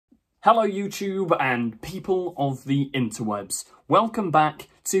Hello YouTube and people of the interwebs. Welcome back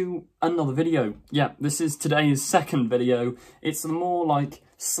to another video. Yeah, this is today's second video. It's a more like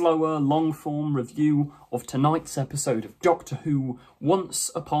slower, long-form review of tonight's episode of Doctor Who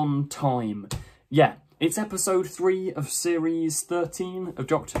Once Upon Time. Yeah, it's episode 3 of series 13 of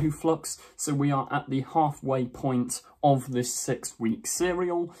Doctor Who Flux, so we are at the halfway point of this 6-week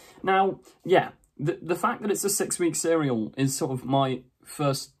serial. Now, yeah, the fact that it's a 6-week serial is sort of my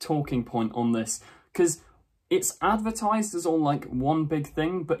first talking point on this, because it's advertised as all like one big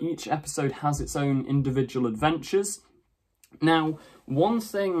thing, but each episode has its own individual adventures. Now, one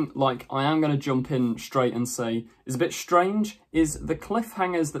thing like I am going to jump in straight and say is a bit strange is the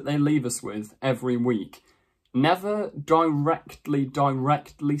cliffhangers that they leave us with every week never directly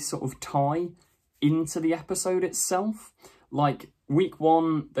sort of tie into the episode itself. Like week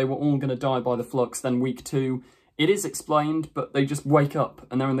 1 they were all going to die by the flux, then week 2 it is explained, but they just wake up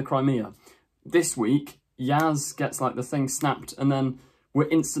and they're in the Crimea. This week, Yaz gets like the thing snapped and then we're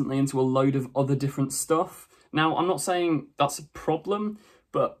instantly into a load of other different stuff. Now, I'm not saying that's a problem,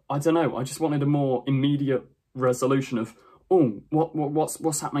 but I don't know. I just wanted a more immediate resolution of, oh,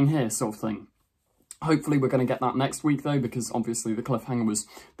 what's happening here sort of thing. Hopefully we're going to get that next week though, because obviously the cliffhanger was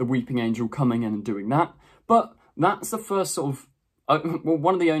the Weeping Angel coming in and doing that. But that's the first sort of well,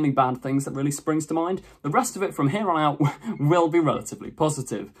 one of the only bad things that really springs to mind. The rest of it from here on out will be relatively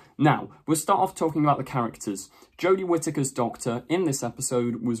positive. Now, we'll start off talking about the characters. Jodie Whittaker's Doctor in this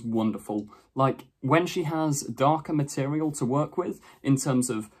episode was wonderful. Like, when she has darker material to work with, in terms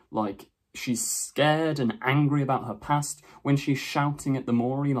of, like, she's scared and angry about her past, when she's shouting at the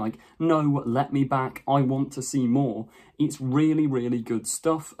Maury, like, no, let me back, I want to see more. It's really, really good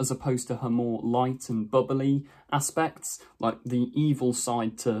stuff, as opposed to her more light and bubbly aspects, like the evil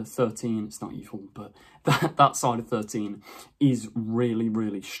side to 13. It's not evil, but that side of 13 is really,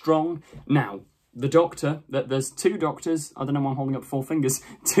 really strong. Now, the Doctor, there's 2 doctors, I don't know why I'm holding up 4 fingers,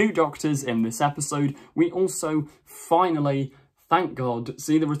 2 doctors in this episode. We also finally, thank God,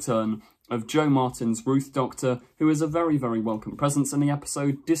 see the return of Jo Martin's Ruth Doctor, who is a very, very welcome presence in the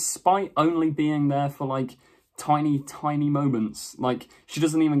episode, despite only being there for, like, tiny moments. Like, she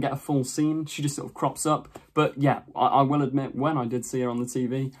doesn't even get a full scene, she just sort of crops up. But yeah, I will admit, when I did see her on the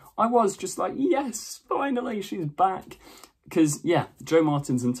TV, I was just like, yes, finally, she's back. Because, yeah, Jo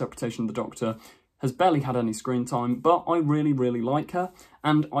Martin's interpretation of the Doctor has barely had any screen time, but I really, really like her,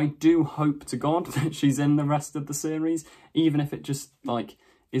 and I do hope to God that she's in the rest of the series, even if it just, like,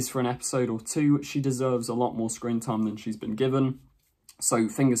 is for an episode or 2. She deserves a lot more screen time than she's been given. So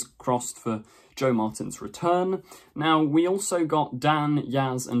fingers crossed for Jo Martin's return. Now, we also got Dan,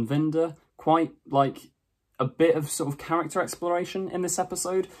 Yaz and Vinda, quite, like, a bit of sort of character exploration in this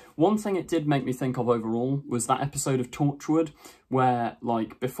episode. One thing it did make me think of overall was that episode of Torchwood, where,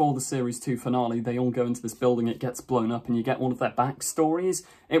 like, before the Series 2 finale, they all go into this building, it gets blown up, and you get all of their backstories.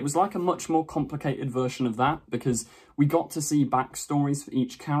 It was like a much more complicated version of that, because we got to see backstories for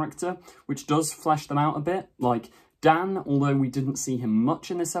each character, which does flesh them out a bit. Like, Dan, although we didn't see him much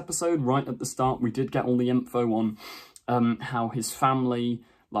in this episode, right at the start, we did get all the info on how his family,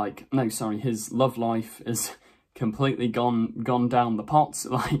 like, no, sorry, his love life is completely gone down the pot,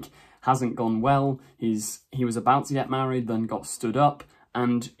 like, hasn't gone well. He was about to get married, then got stood up,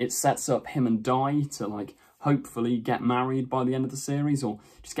 and it sets up him and Di to, like, hopefully get married by the end of the series, or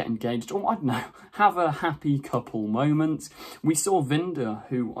just get engaged, or I don't know, have a happy couple moment. We saw Vinda,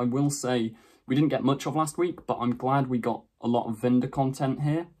 who I will say we didn't get much of last week, but I'm glad we got a lot of Vinda content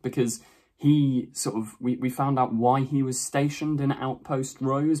here, because he sort of, we found out why he was stationed in Outpost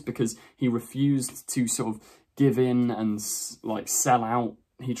Rose, because he refused to sort of give in and, like, sell out.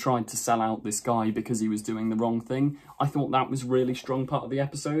 He tried to sell out this guy because he was doing the wrong thing. I thought that was a really strong part of the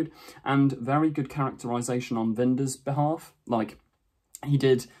episode, and very good characterisation on Vinda's behalf. Like, he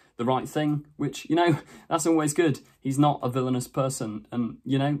did the right thing, which, you know, that's always good. He's not a villainous person, and,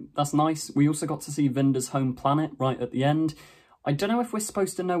 you know, that's nice. We also got to see Vinda's home planet right at the end. I don't know if we're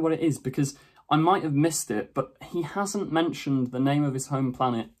supposed to know what it is, because I might have missed it, but he hasn't mentioned the name of his home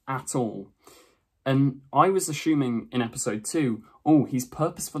planet at all. And I was assuming in episode 2, oh, he's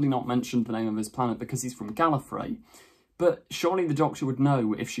purposefully not mentioned the name of his planet because he's from Gallifrey. But surely the Doctor would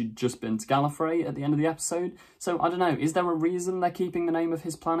know if she'd just been to Gallifrey at the end of the episode. So, I don't know, is there a reason they're keeping the name of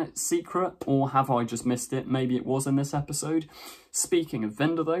his planet secret? Or have I just missed it? Maybe it was in this episode. Speaking of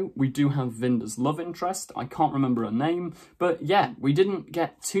Vinda, though, we do have Vinda's love interest. I can't remember her name. But yeah, we didn't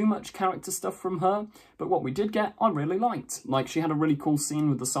get too much character stuff from her. But what we did get, I really liked. Like, she had a really cool scene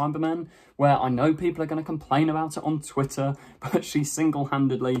with the Cybermen, where I know people are going to complain about it on Twitter, but she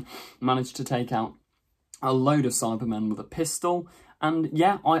single-handedly managed to take out a load of Cybermen with a pistol, And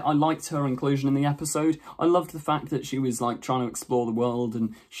yeah, I liked her inclusion in the episode. I loved the fact that she was like trying to explore the world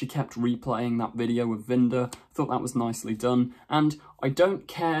and she kept replaying that video of Vinda. I thought that was nicely done. And I don't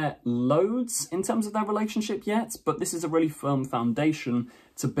care loads in terms of their relationship yet, but this is a really firm foundation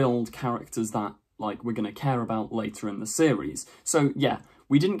to build characters that like we're going to care about later in the series. So yeah,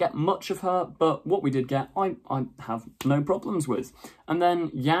 we didn't get much of her, but what we did get, I have no problems with. And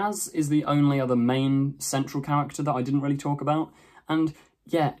then Yaz is the only other main central character that I didn't really talk about. And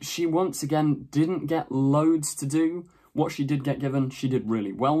yeah, she once again didn't get loads to do. What she did get given, she did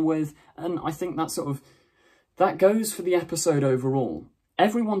really well with. And I think that goes for the episode overall.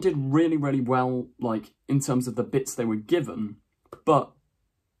 Everyone did really, really well, like, in terms of the bits they were given, but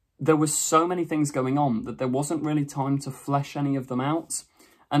there were so many things going on that there wasn't really time to flesh any of them out.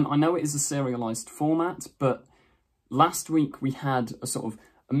 And I know it is a serialised format, but last week we had a sort of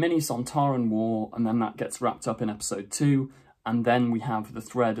a mini Sontaran war, and then that gets wrapped up in episode 2, and then we have the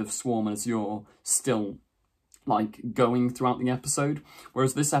thread of Swarm Azure still, like, going throughout the episode.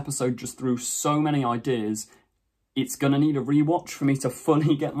 Whereas this episode just threw so many ideas, it's going to need a rewatch for me to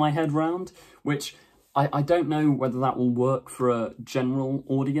fully get my head round, which I don't know whether that will work for a general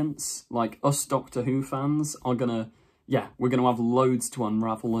audience. Like, us Doctor Who fans are going to, yeah, we're going to have loads to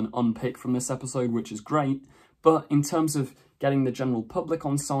unravel and unpick from this episode, which is great. But in terms of getting the general public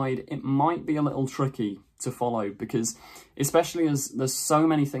on side, it might be a little tricky to follow, because especially as there's so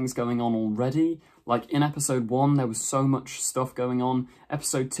many things going on already. Like in episode 1, there was so much stuff going on.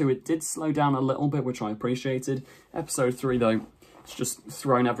 Episode 2, it did slow down a little bit, which I appreciated. Episode 3, though, it's just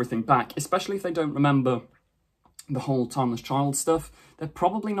thrown everything back, especially if they don't remember the whole Timeless Child stuff. They're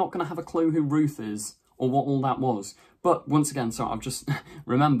probably not going to have a clue who Ruth is or what all that was. But once again, sorry, I've just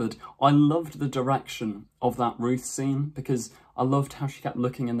remembered, I loved the direction of that Ruth scene, because I loved how she kept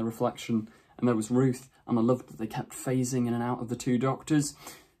looking in the reflection and there was Ruth, and I loved that they kept phasing in and out of the two doctors.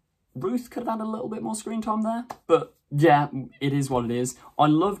 Ruth could have had a little bit more screen time there, but yeah, it is what it is. I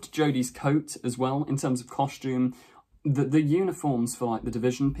loved Jodie's coat as well in terms of costume. The uniforms for like the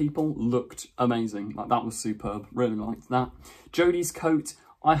Division people looked amazing. Like that was superb. Really liked that. Jodie's coat,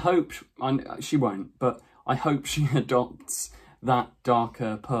 I hope, she won't, but I hope she adopts that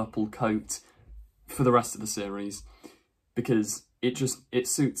darker purple coat for the rest of the series, because it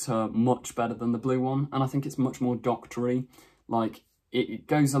suits her much better than the blue one, and I think it's much more doctory. Like it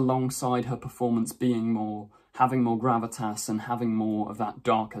goes alongside her performance being more, having more gravitas and having more of that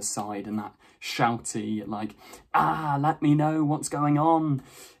darker side and that shouty, like, let me know what's going on.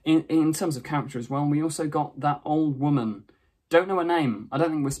 In terms of character as well, we also got that old woman. Don't know her name. I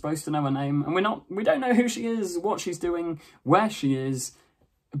don't think we're supposed to know her name. And we don't know who she is, what she's doing, where she is.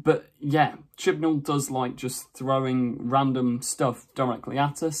 But yeah, Chibnall does like just throwing random stuff directly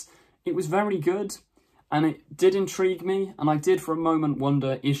at us. It was very good. And it did intrigue me, and I did for a moment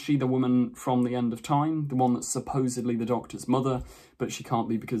wonder, is she the woman from the end of time? The one that's supposedly the Doctor's mother, but she can't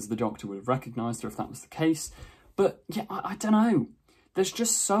be because the Doctor would have recognised her if that was the case. But yeah, I don't know. There's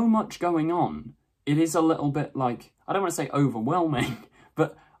just so much going on. It is a little bit like, I don't want to say overwhelming,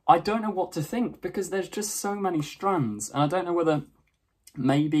 but I don't know what to think, because there's just so many strands. And I don't know whether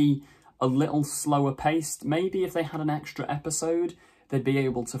maybe a little slower paced, maybe if they had an extra episode, they'd be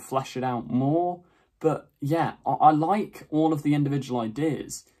able to flesh it out more. But yeah, I like all of the individual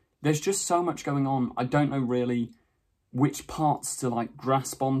ideas. There's just so much going on. I don't know really which parts to like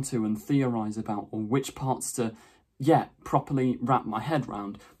grasp onto and theorise about, or which parts to, yeah, properly wrap my head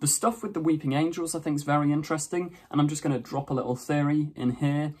around. The stuff with the Weeping Angels I think is very interesting, and I'm just going to drop a little theory in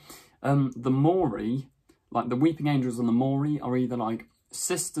here. The Mori, like the Weeping Angels and the Mori, are either like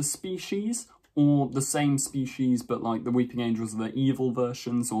sister species or the same species, but like the Weeping Angels are the evil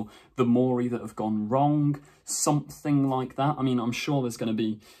versions, or the Mori that have gone wrong, something like that. I mean, I'm sure there's going to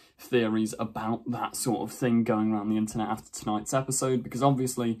be theories about that sort of thing going around the internet after tonight's episode, because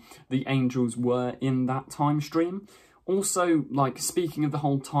obviously the Angels were in that time stream. Also, like, speaking of the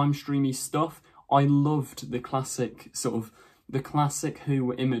whole time streamy stuff, I loved the classic sort of, the classic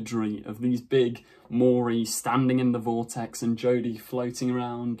Who imagery of these big Mori standing in the vortex and Jodie floating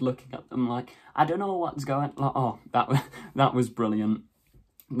around looking at them like, I don't know what's going on. Like, oh, that was brilliant.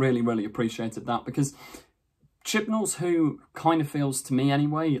 Really, really appreciated that, because Chibnall's Who kind of feels to me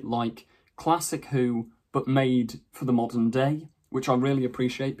anyway like classic Who but made for the modern day, which I really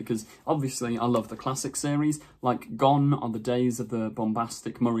appreciate, because obviously I love the classic series. Like, gone are the days of the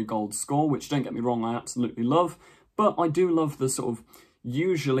bombastic Murray Gold score, which, don't get me wrong, I absolutely love. But I do love the sort of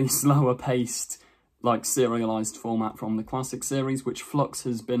usually slower paced, like, serialised format from the classic series, which Flux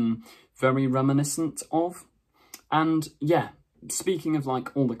has been very reminiscent of. And yeah, speaking of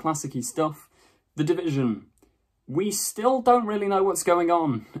like all the classic-y stuff, The Division. we still don't really know what's going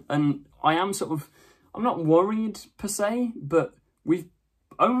on. And I'm not worried per se, but we've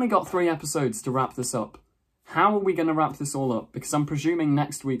only got 3 episodes to wrap this up. How are we going to wrap this all up? Because I'm presuming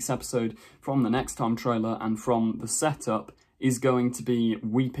next week's episode from the Next Time trailer and from the setup is going to be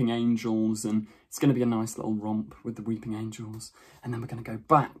Weeping Angels, and it's going to be a nice little romp with the Weeping Angels. And then we're going to go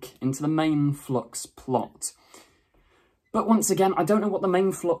back into the main Flux plot. But once again, I don't know what the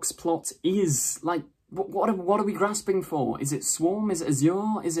main Flux plot is. Like, what are we grasping for? Is it Swarm? Is it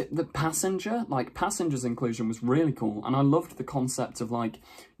Azure? Is it the Passenger? Like, Passenger's inclusion was really cool, and I loved the concept of, like,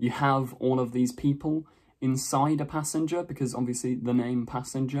 you have all of these people inside a passenger, because obviously the name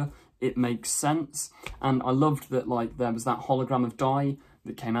Passenger, it makes sense. And I loved that, like, there was that hologram of Di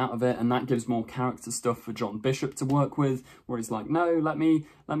that came out of it, and that gives more character stuff for John Bishop to work with, where he's like, no, let me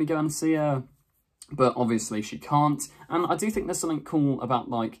go and see her. But obviously she can't. And I do think there's something cool about,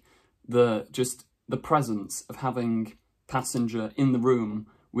 like, the presence of having Passenger in the room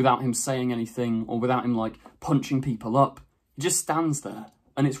without him saying anything or without him, like, punching people up. He just stands there.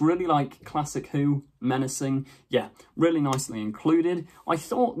 And it's really, like, classic Who, menacing. Yeah, really nicely included. I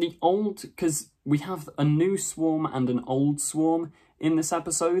thought the old, because we have a new Swarm and an old Swarm in this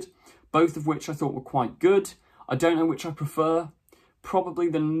episode, both of which I thought were quite good. I don't know which I prefer. Probably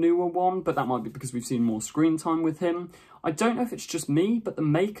the newer one, but that might be because we've seen more screen time with him. I don't know if it's just me, but the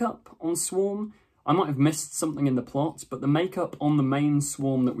makeup on Swarm, I might have missed something in the plot, but the makeup on the main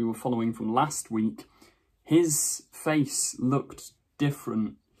Swarm that we were following from last week, his face looked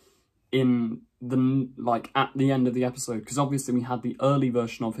different in the, like, at the end of the episode, because obviously we had the early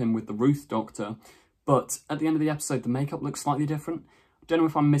version of him with the Ruth Doctor, but at the end of the episode the makeup looks slightly different. I don't know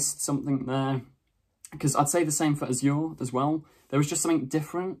if I missed something there, because I'd say the same for Azure as well. There was just something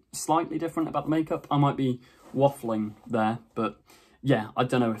different, slightly different about the makeup. I might be waffling there, but yeah, I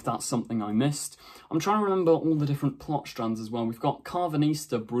don't know if that's something I missed. I'm trying to remember all the different plot strands as well. We've got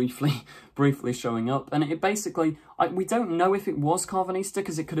Carvanista briefly showing up, and it basically, we don't know if it was Carvanista,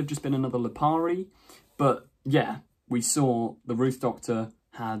 because it could have just been another Lipari, but yeah, we saw the Ruth Doctor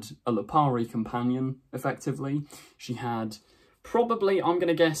had a Lipari companion, effectively. She had, probably, I'm going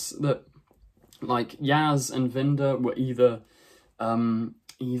to guess that, like, Yaz and Vinda were either,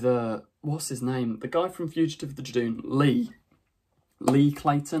 what's his name? The guy from Fugitive of the Jadoon, Lee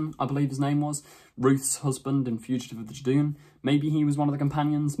Clayton, I believe his name was, Ruth's husband in Fugitive of the Jadoon. Maybe he was one of the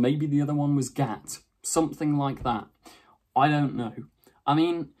companions, maybe the other one was Gat, something like that. I don't know. I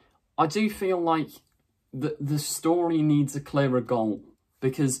mean, I do feel like the story needs a clearer goal,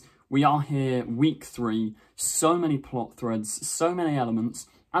 because we are here week 3, so many plot threads, so many elements.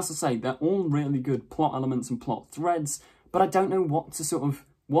 As I say, they're all really good plot elements and plot threads, but I don't know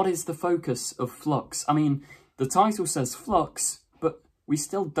what is the focus of Flux? I mean, the title says Flux, but we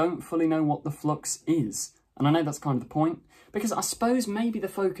still don't fully know what the Flux is. And I know that's kind of the point, because I suppose maybe the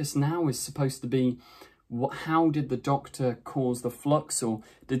focus now is supposed to be, how did the Doctor cause the Flux, or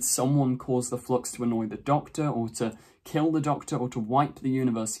did someone cause the Flux to annoy the Doctor, or to kill the Doctor, or to wipe the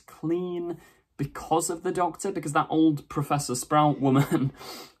universe clean because of the Doctor? Because that old Professor Sprout woman,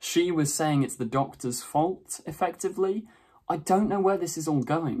 she was saying it's the Doctor's fault, effectively. I don't know where this is all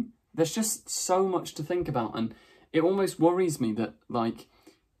going. There's just so much to think about, and it almost worries me that, like,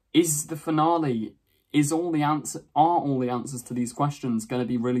 is the finale, are all the answers to these questions going to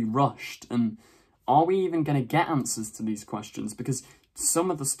be really rushed, and are we even going to get answers to these questions? Because some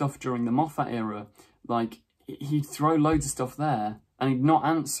of the stuff during the Moffat era, like, he'd throw loads of stuff there and he'd not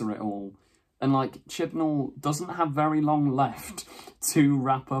answer it all, and, like, Chibnall doesn't have very long left to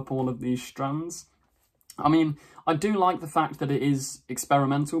wrap up all of these strands. I mean, I do like the fact that it is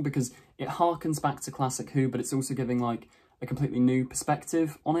experimental, because it harkens back to classic Who, but it's also giving, like, a completely new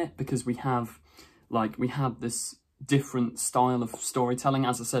perspective on it, because we have this different style of storytelling.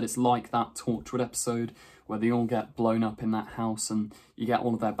 As I said, it's like that Torchwood episode where they all get blown up in that house and you get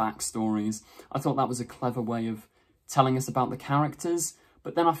all of their backstories. I thought that was a clever way of telling us about the characters,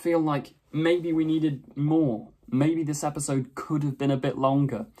 but then I feel like maybe we needed more. Maybe this episode could have been a bit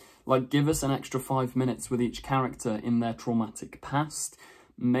longer. Like, give us an extra 5 minutes with each character in their traumatic past.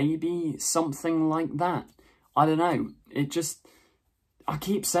 Maybe something like that. I don't know. I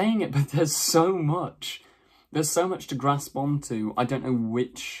keep saying it, but there's so much. There's so much to grasp onto. I don't know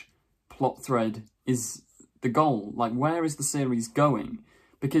which plot thread is the goal. Like, where is the series going?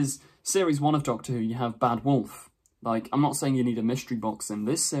 Because series 1 of Doctor Who, you have Bad Wolf. Like, I'm not saying you need a mystery box in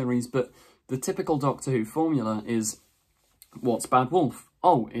this series, but the typical Doctor Who formula is, what's Bad Wolf?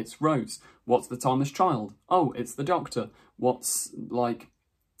 Oh, it's Rose. What's the Timeless Child? Oh, it's the Doctor. What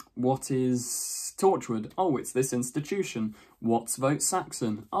is Torchwood? Oh, it's this institution. What's Vote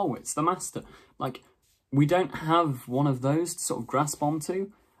Saxon? Oh, it's the Master. Like, we don't have one of those to sort of grasp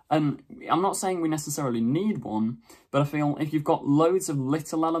onto. And I'm not saying we necessarily need one, but I feel if you've got loads of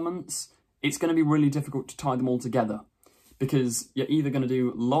little elements, it's going to be really difficult to tie them all together, because you're either going to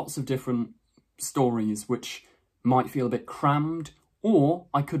do lots of different stories which might feel a bit crammed, or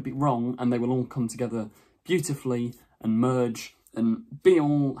I could be wrong and they will all come together beautifully and merge and be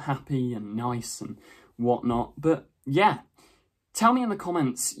all happy and nice and whatnot. But yeah, tell me in the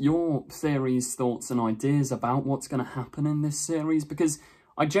comments your theories, thoughts and ideas about what's going to happen in this series, because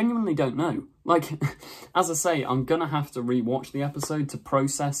I genuinely don't know. Like, as I say, I'm going to have to rewatch the episode to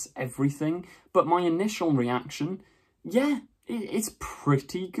process everything, but my initial reaction, yeah, it's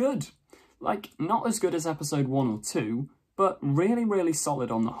pretty good. Like, not as good as episode 1 or 2, but really, really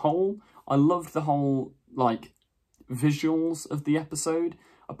solid on the whole. I loved the whole, like, visuals of the episode,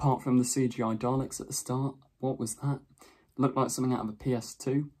 apart from the CGI Daleks at the start. What was that? Looked like something out of a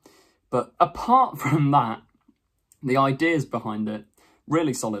PS2. But apart from that, the ideas behind it,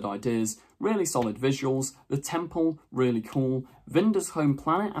 really solid ideas, really solid visuals. The temple, really cool. Vinder's home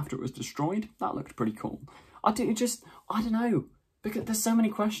planet after it was destroyed, that looked pretty cool. I don't know, because there's so many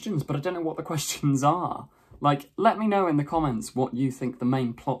questions, but I don't know what the questions are. Like, let me know in the comments what you think the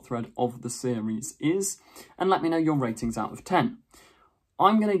main plot thread of the series is, and let me know your ratings out of 10.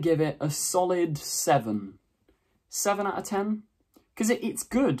 I'm going to give it a solid 7. 7 out of 10, because it's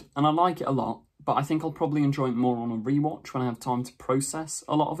good, and I like it a lot, but I think I'll probably enjoy it more on a rewatch when I have time to process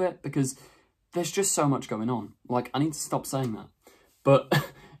a lot of it, because there's just so much going on. Like, I need to stop saying that. But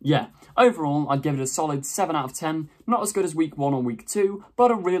yeah, overall, I'd give it a solid 7 out of 10. Not as good as week 1 or week 2,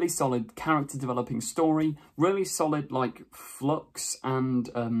 but a really solid character developing story. Really solid, like, Flux and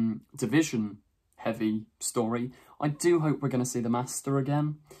Division heavy story. I do hope we're going to see the Master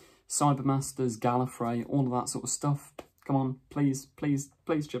again. Cybermasters, Gallifrey, all of that sort of stuff. Come on, please, please,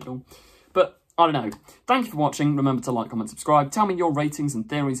 please, Chibnall. But I don't know. Thank you for watching. Remember to like, comment, subscribe. Tell me your ratings and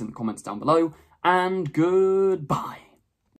theories in the comments down below. And goodbye.